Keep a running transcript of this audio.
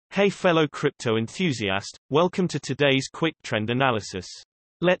Hey fellow crypto enthusiast, welcome to today's quick trend analysis.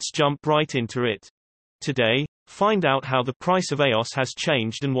 Let's jump right into it. Today, find out how the price of EOS has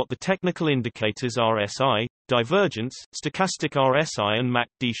changed and what the technical indicators RSI, divergence, stochastic RSI and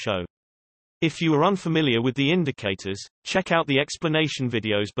MACD show. If you are unfamiliar with the indicators, check out the explanation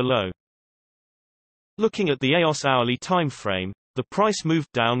videos below. Looking at the EOS hourly time frame, the price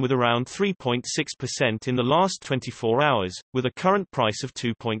moved down with around 3.6% in the last 24 hours, with a current price of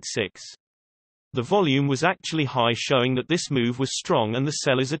 2.6. The volume was actually high, showing that this move was strong and the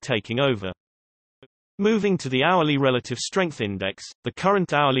sellers are taking over. Moving to the hourly relative strength index, the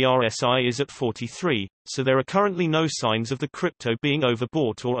current hourly RSI is at 43, so there are currently no signs of the crypto being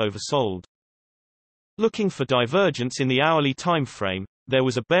overbought or oversold. Looking for divergence in the hourly time frame, there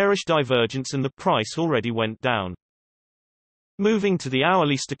was a bearish divergence and the price already went down. Moving to the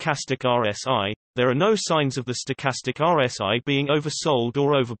hourly stochastic RSI, there are no signs of the stochastic RSI being oversold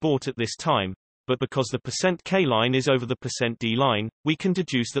or overbought at this time, but because the %K line is over the %D line, we can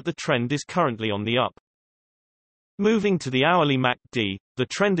deduce that the trend is currently on the up. Moving to the hourly MACD, the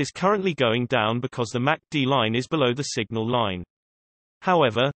trend is currently going down because the MACD line is below the signal line.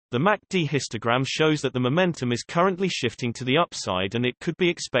 However, the MACD histogram shows that the momentum is currently shifting to the upside, and it could be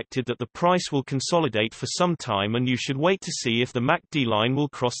expected that the price will consolidate for some time, and you should wait to see if the MACD line will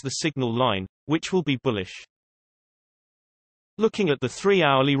cross the signal line, which will be bullish. Looking at the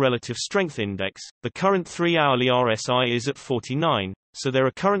 3-hourly relative strength index, the current 3-hourly RSI is at 49, so there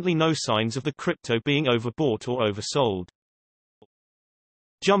are currently no signs of the crypto being overbought or oversold.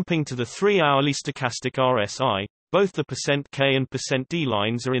 Jumping to the 3-hourly stochastic RSI, both the %K and %D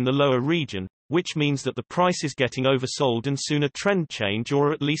lines are in the lower region, which means that the price is getting oversold and soon a trend change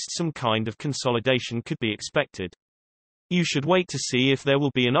or at least some kind of consolidation could be expected. You should wait to see if there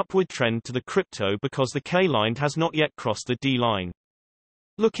will be an upward trend to the crypto because the K line has not yet crossed the D line.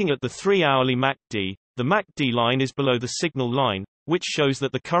 Looking at the 3-hourly MACD, the MACD line is below the signal line, which shows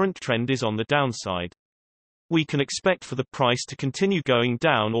that the current trend is on the downside. We can expect for the price to continue going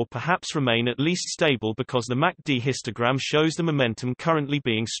down or perhaps remain at least stable because the MACD histogram shows the momentum currently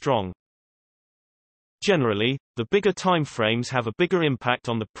being strong. Generally, the bigger time frames have a bigger impact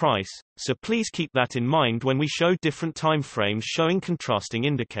on the price, so please keep that in mind when we show different time frames showing contrasting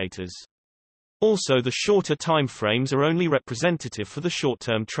indicators. Also, the shorter time frames are only representative for the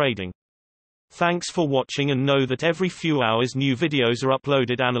short-term trading. Thanks for watching, and know that every few hours new videos are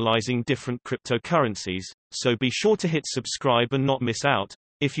uploaded analyzing different cryptocurrencies, so be sure to hit subscribe and not miss out.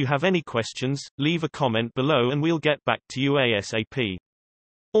 If you have any questions, leave a comment below and we'll get back to you ASAP.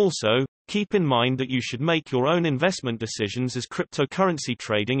 Also, keep in mind that you should make your own investment decisions, as cryptocurrency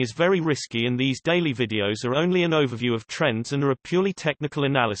trading is very risky, and these daily videos are only an overview of trends and are a purely technical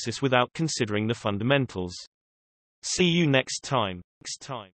analysis without considering the fundamentals. See you next time.